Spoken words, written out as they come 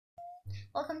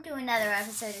Welcome to another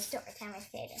episode of Storytime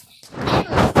with Kaden. Today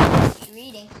we're going to be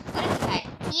reading What If You Had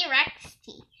T-Rex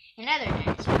Teeth and Other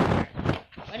Dinosaur Parts.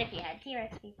 What if you had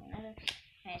T-Rex teeth and other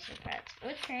dinosaur parts?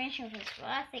 With permission from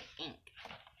Scholastic Inc.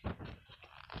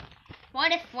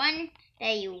 What if one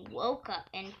day you woke up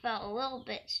and felt a little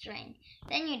bit strange?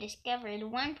 Then you discovered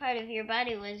one part of your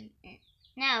body was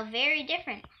now very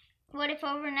different. What if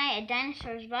overnight a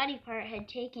dinosaur's body part had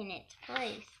taken its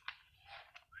place?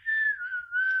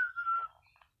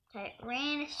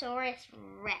 Tyrannosaurus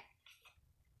Rex.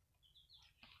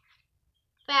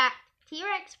 Fact: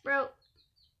 T-Rex broke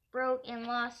and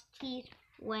lost teeth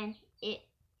when it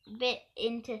bit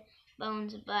into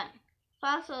bones, but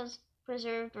fossils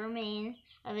preserved remains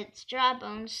of its jaw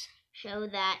bones show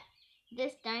that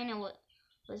this dino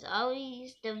was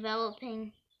always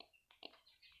developing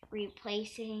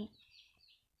replacement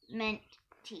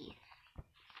teeth.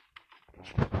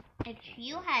 If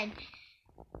you had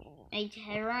a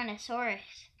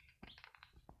Tyrannosaurus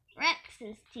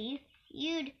Rex's teeth,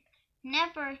 you'd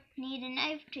never need a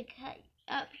knife to cut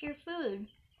up your food.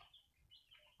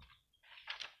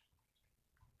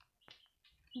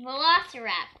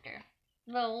 Velociraptor.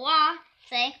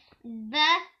 Say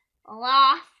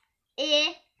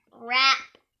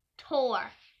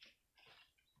Velociraptor.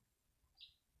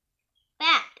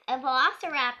 Fact: a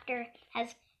velociraptor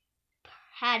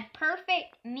had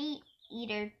perfect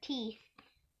meat-eater teeth,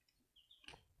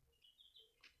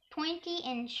 pointy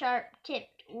and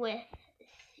sharp-tipped with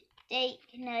steak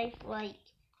knife-like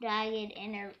jagged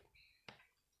inner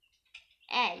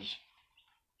edge.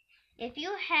 If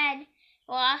you had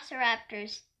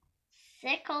Velociraptor's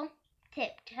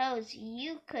sickle-tipped toes,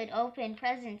 you could open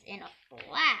presents in a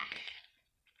flash.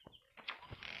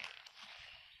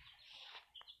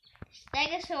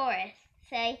 Stegosaurus.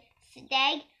 Say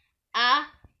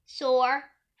Stegosaurus.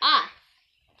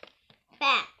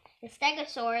 Fact: the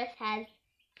Stegosaurus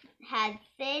had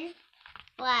thin,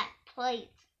 flat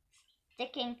plates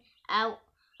sticking out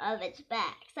of its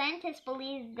back. Scientists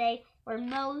believe they were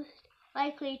most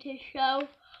likely to show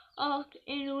off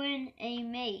and win a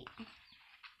mate.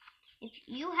 If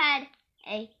you had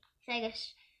a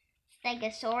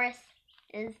Stegosaurus'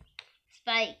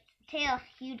 spiked tail,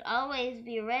 you'd always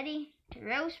be ready to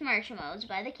roast marshmallows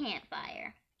by the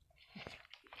campfire.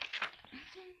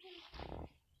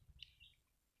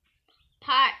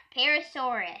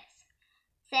 Parasaurus.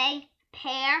 Say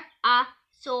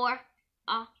Parasaurus.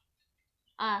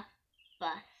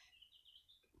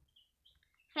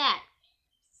 Fact: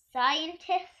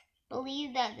 scientists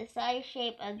believe that the size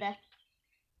shape of the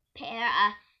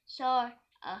Parasaurus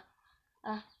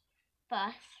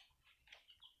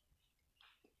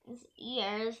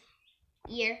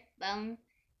ear bone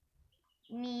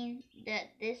means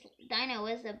that this dino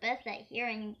was the best at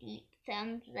hearing deep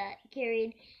sounds that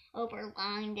carried over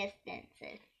long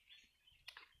distances.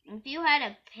 If you had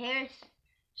a Parasaurus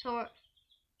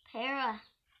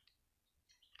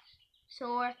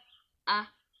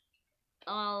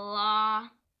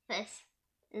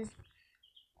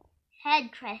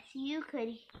headdress, you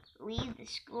could lead the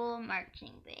school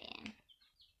marching band.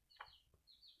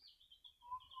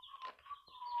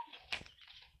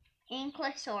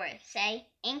 Ankylosaurus. Say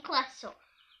Ankylosaurus.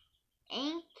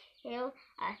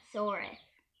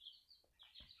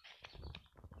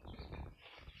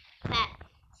 Fact: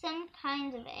 some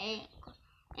kinds of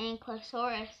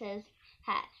Ankylosaurus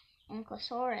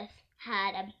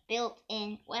had a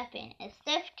built-in weapon, a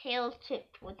stiff tail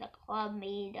tipped with a club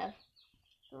made of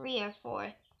 3 or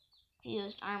 4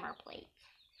 fused armor plates.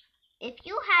 If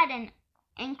you had an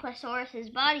Ankylosaurus's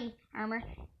body armor,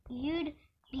 you'd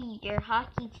be your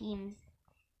hockey team's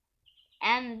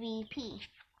MVP.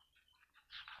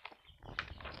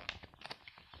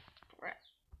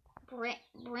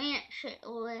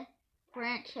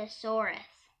 Brachiosaurus.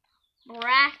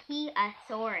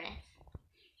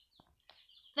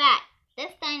 Fact: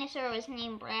 this dinosaur was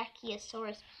named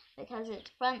Brachiosaurus because its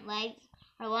front legs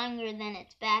are longer than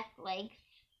its back legs.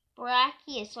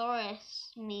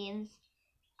 Brachiosaurus means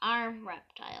arm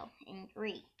reptile in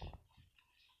Greek.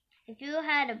 If you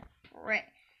had a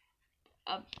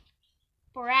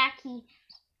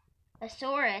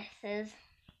Brachiosaurus's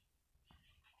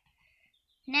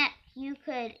neck, you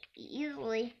could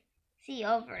easily see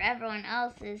over everyone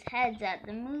else's heads at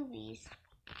the movies.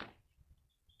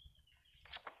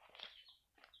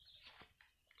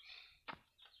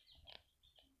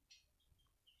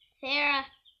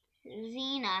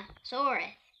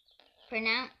 Therizinosaurus.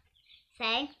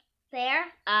 Say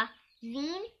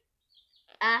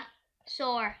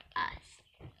Therizinosaurus.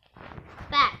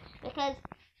 Fact: because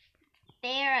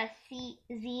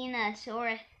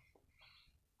Therizinosaurus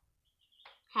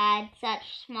had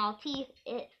such small teeth,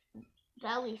 its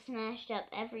belly smashed up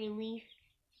every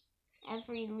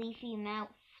leafy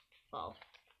mouthful.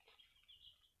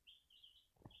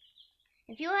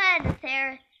 If you had a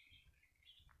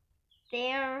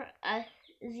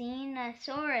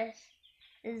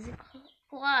Therizinosaurus's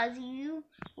claws, you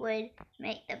would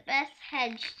make the best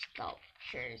head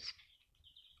sculptures.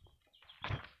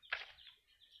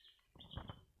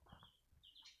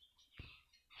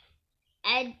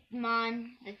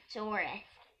 Edmontosaurus.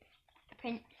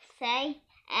 Say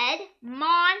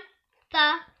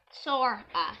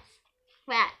Edmontosaurus.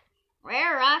 That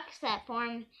rare rocks that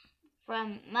formed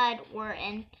from mud were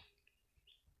in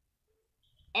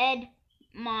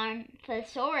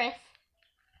Edmontosaurus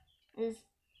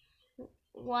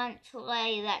once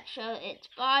lay that showed its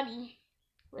body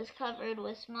was covered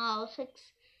with small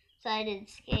six-sided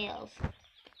scales.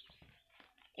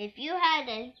 If you had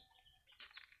an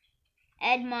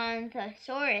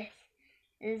Edmontosaurus'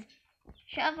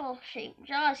 shovel-shaped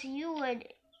jaws, you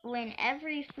would win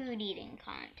every food-eating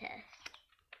contest.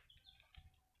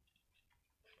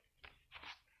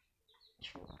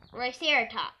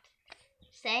 Triceratops.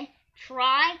 Say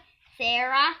Triceratops.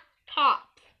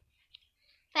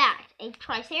 Fact: a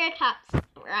Triceratops'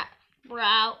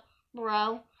 brow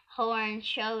horn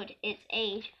showed its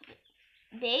age.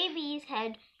 Babies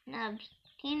had nubs.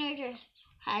 Teenagers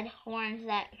had horns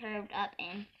that curved up,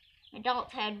 and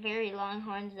adults had very long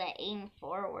horns that aimed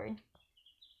forward.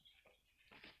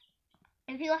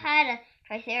 If you had a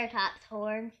Triceratops'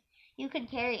 horns, you could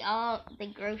carry all the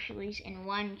groceries in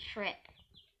one trip.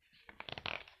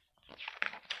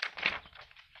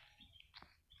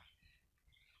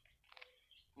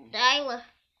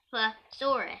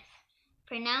 Dilophosaurus.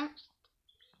 Pronounced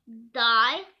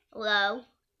Dilophosaurus.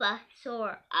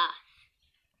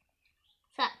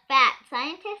 Fact: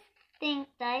 scientists think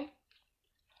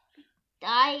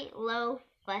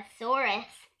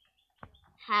Dilophosaurus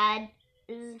had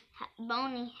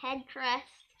bony head crest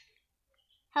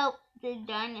helped the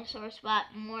dinosaur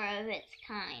spot more of its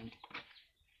kind.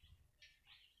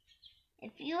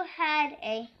 If you had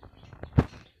a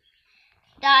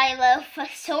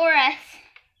Dilophosaurus'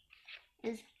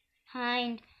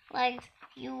 hind legs,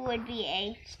 you would be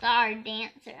a star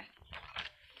dancer.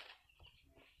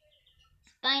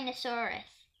 Spinosaurus.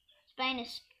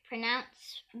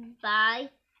 Pronounced Spinosaurus.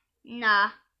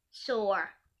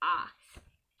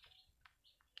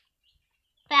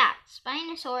 Fact: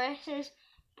 Spinosaurus'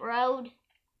 broad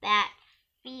back,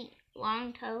 feet,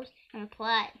 long toes, and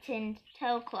flattened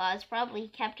toe claws probably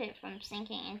kept it from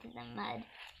sinking into the mud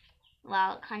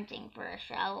while hunting for a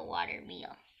shallow water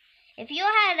meal. If you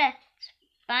had a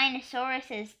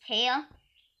Spinosaurus' tail,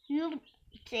 you'd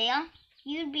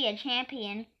be a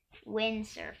champion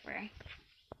windsurfer.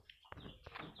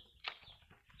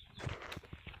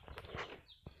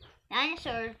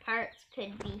 Dinosaur parts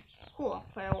could be cool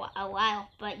for a while,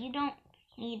 but you don't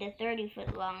need a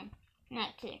 30-foot long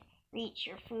neck to reach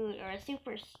your food or a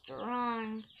super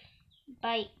strong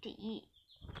bite to eat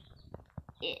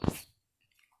it.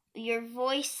 Your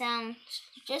voice sounds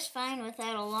just fine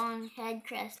without a long head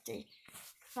crest to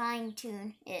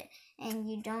fine-tune it, and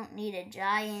you don't need a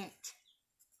giant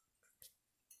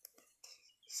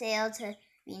sail to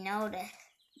be noticed.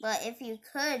 But if you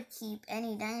could keep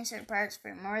any dinosaur parts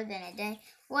for more than a day,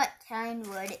 what kind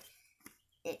would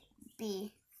it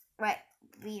be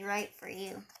right for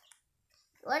you?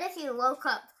 What if you woke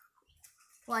up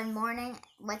one morning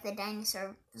with a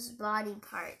dinosaur's body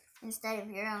part instead of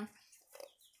your own?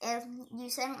 If you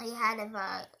suddenly had a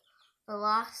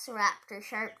velociraptor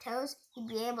sharp toes, you'd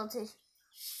be able to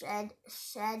shred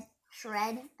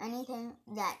anything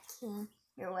that came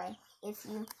your way. If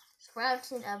you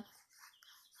sprouted a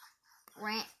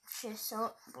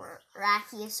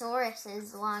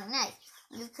Brachiosaurus's long neck,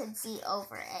 you could see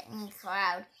over any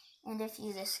cloud. And if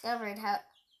you discovered how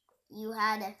you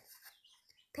had a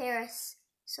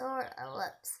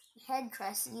Parasaurolops head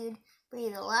crest, you'd be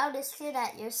the loudest kid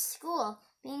at your school.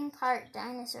 Being part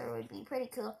dinosaur would be pretty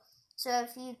cool. So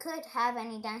if you could have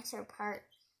any dinosaur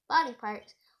body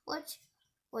parts, which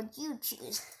would you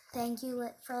choose? Thank you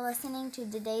for listening to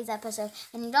today's episode.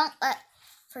 And don't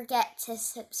forget to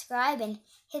subscribe and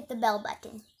hit the bell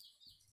button.